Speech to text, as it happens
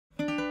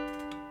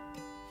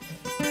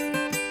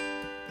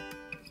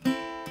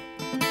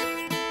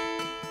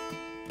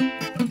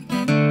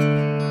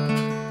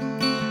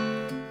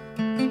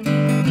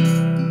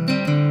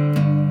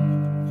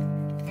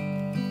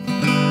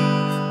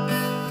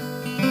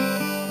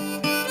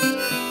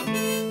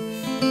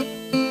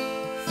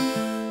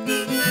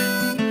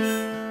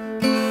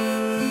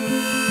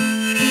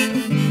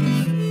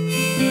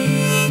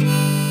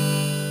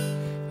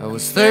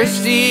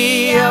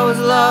thirsty, I was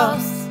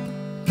lost,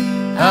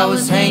 I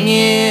was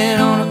hanging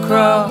on a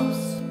cross,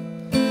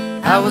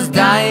 I was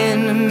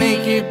dying to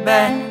make it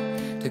back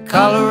to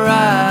Colorado.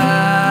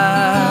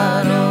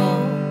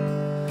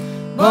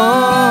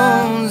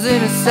 Bones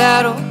in a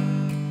saddle,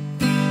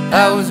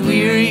 I was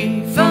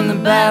weary from the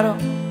battle.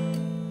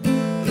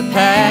 The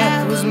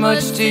path was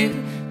much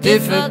too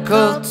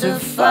difficult to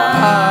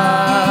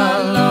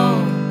follow.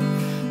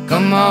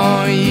 Come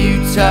on,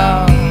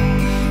 Utah,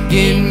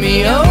 get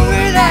me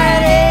over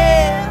that hill.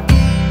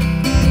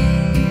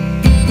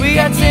 We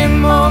got 10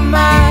 more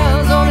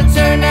miles, gonna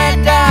turn that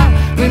dial.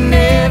 We're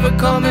never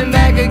coming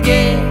back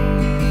again.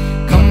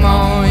 Come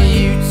on,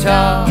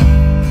 Utah,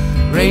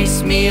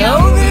 race me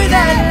over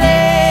that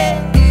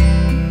ledge.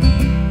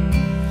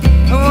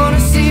 I wanna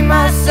see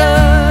my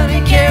son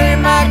and carry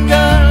my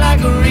gun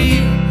like a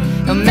real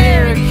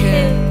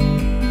American.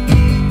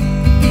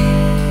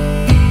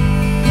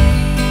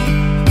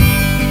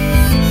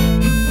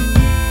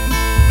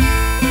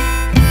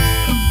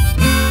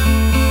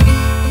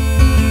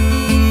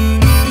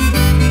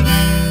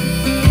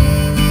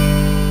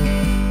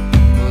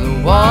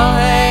 War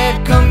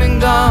had come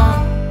and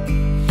gone,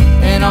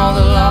 and all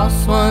the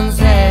lost ones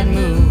had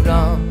moved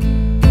on.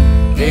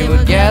 They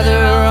would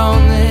gather on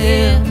the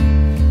hill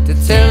to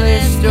tell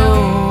their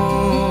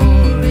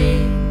story.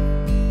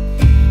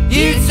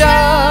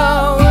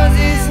 Utah was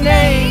his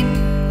name,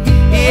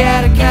 he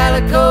had a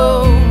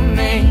calico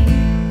mane.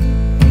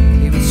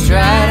 He would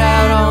stride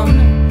out on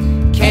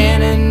the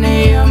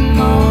Cannoneer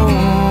morning.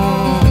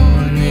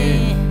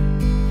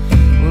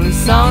 Well, he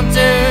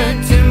sauntered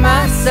to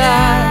my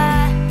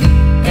side,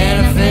 and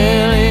I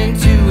fell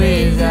into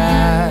his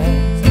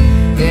eyes.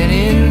 And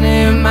in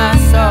them I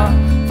saw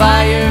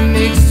fire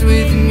mixed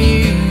with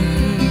music.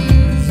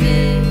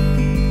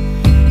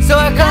 So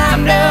I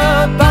climbed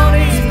up on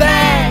his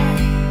back,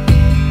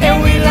 and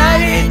we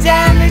lighted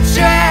down the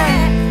track.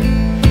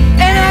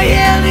 And I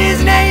yelled his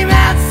name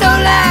out so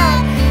loud,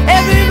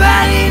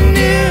 everybody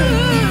knew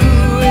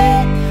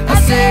it. I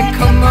said,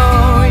 come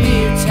on,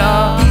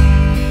 Utah,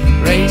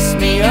 race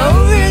me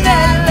over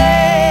that ledge.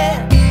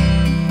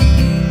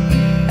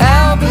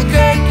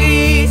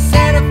 Albuquerque,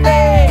 Santa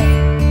Fe,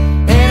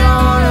 and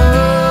on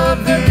up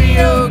the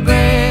Rio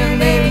Grande.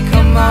 Baby,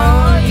 come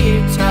on,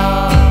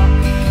 Utah,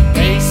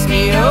 race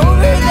me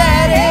over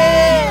that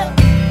hill.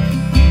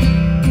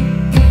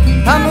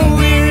 I'm a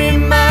weary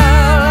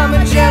mile, I'm a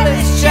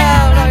jealous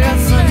child. I got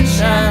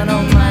sunshine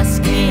on my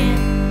skin,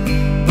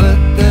 but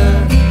the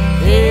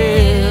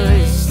hill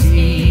is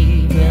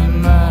steep and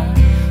my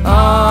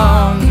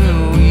arms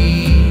are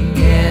weak,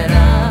 and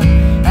I'm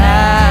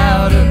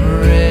out of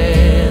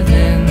breath,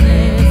 and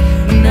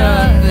there's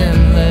nothing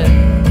left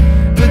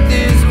but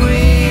this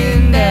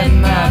wind at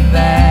my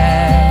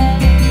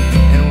back,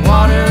 and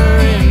water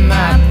in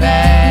my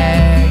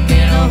back,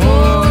 and a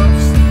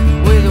horse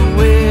with a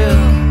wheel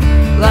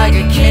like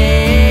a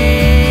cannon.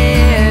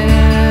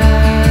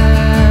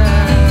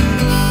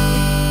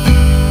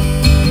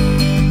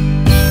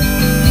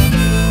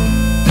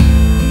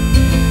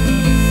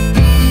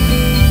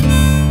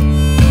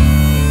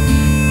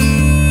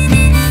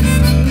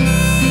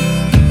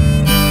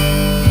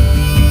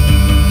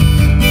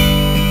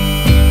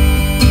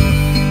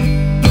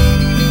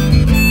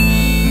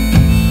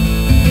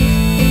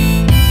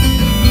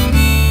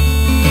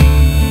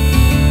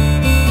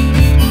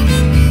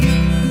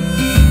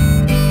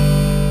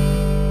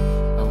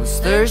 I was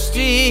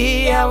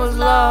thirsty, I was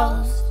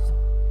lost,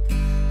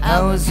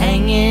 I was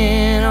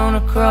hanging on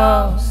a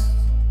cross,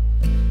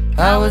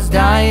 I was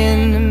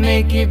dying to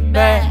make it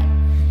back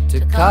to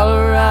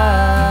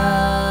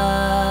Colorado.